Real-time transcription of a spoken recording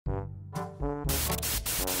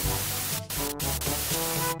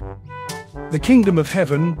The kingdom of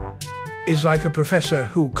heaven is like a professor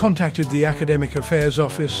who contacted the academic affairs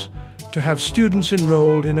office to have students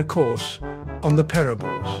enrolled in a course on the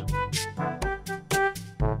parables.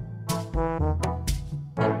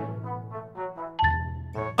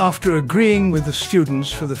 After agreeing with the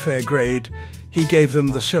students for the fair grade, he gave them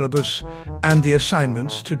the syllabus and the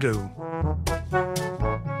assignments to do.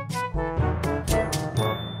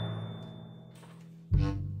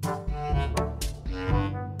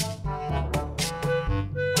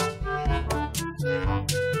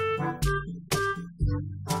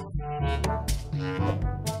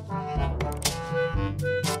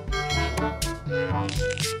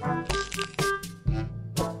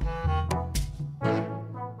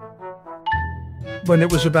 When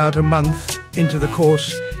it was about a month into the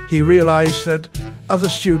course, he realized that other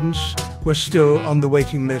students were still on the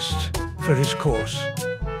waiting list for his course.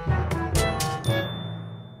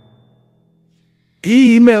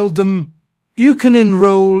 He emailed them, "You can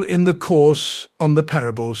enroll in the course on the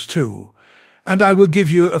parables too, and I will give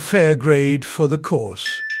you a fair grade for the course."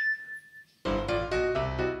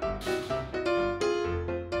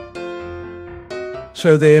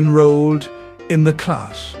 So they enrolled in the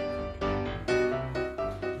class.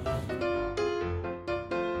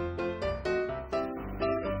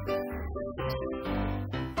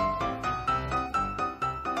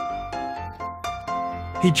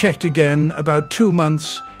 He checked again about 2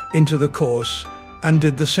 months into the course and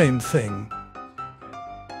did the same thing.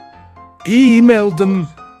 He emailed them,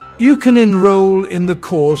 "You can enroll in the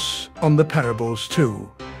course on the parables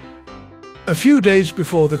too." A few days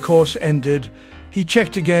before the course ended, he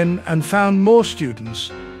checked again and found more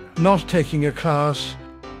students not taking a class.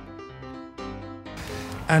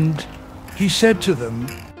 And he said to them,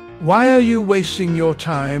 "Why are you wasting your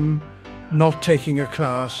time not taking a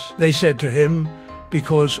class?" They said to him,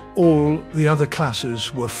 "Because all the other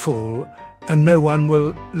classes were full and no one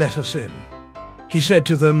will let us in." He said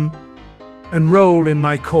to them, "Enroll in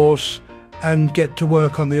my course and get to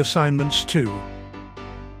work on the assignments too."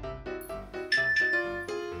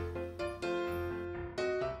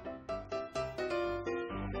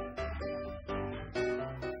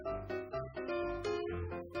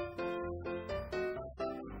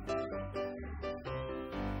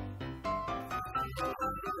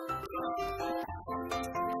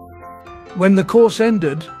 When the course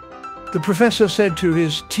ended, the professor said to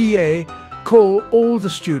his TA, "Call all the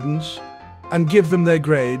students and give them their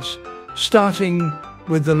grades, starting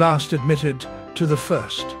with the last admitted to the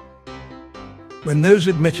first." When those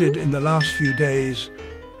admitted in the last few days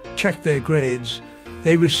checked their grades,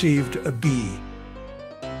 they received a B.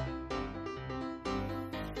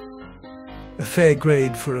 A fair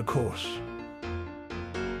grade for a course.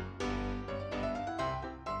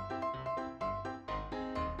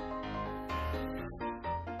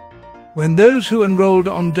 When those who enrolled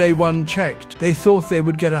on day one checked, they thought they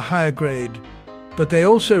would get a higher grade, but they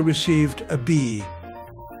also received a B.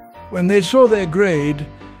 When they saw their grade,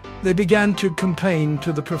 they began to complain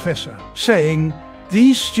to the professor, saying,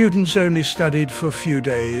 "These students only studied for a few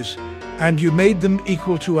days, and you made them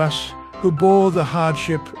equal to us who bore the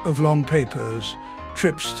hardship of long papers,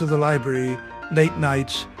 trips to the library, late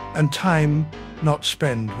nights, and time not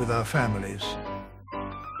spent with our families."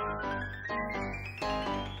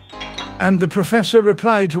 And the professor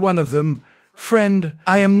replied to one of them, "Friend,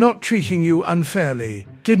 I am not treating you unfairly.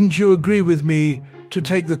 Didn't you agree with me to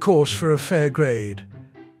take the course for a fair grade?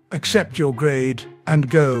 Accept your grade and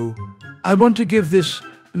go. I want to give this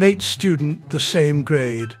late student the same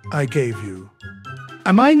grade I gave you.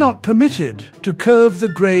 Am I not permitted to curve the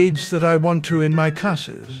grades that I want to in my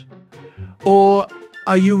classes? Or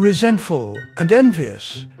are you resentful and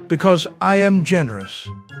envious because I am generous?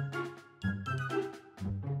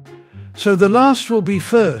 So the last will be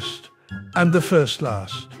first, and the first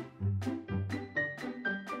last."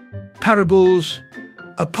 Parables,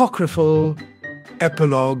 apocryphal,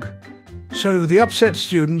 epilogue. So the upset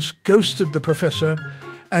students ghosted the professor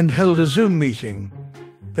and held a Zoom meeting.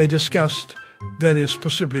 They discussed various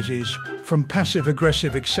possibilities, from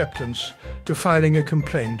passive-aggressive acceptance to filing a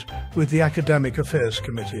complaint with the Academic Affairs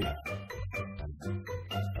Committee.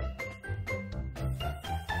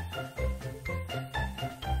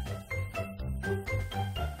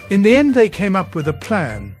 In the end, they came up with a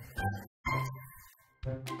plan.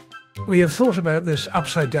 "We have thought about this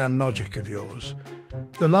upside-down logic of yours.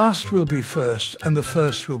 The last will be first and the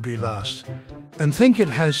first will be last, and think it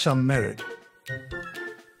has some merit.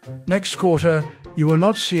 Next quarter, you will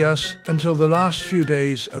not see us until the last few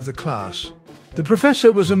days of the class." The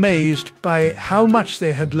professor was amazed by how much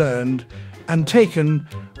they had learned and taken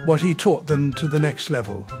what he taught them to the next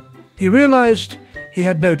level. He realized he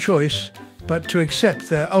had no choice but to accept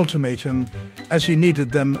their ultimatum as he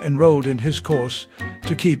needed them enrolled in his course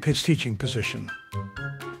to keep his teaching position.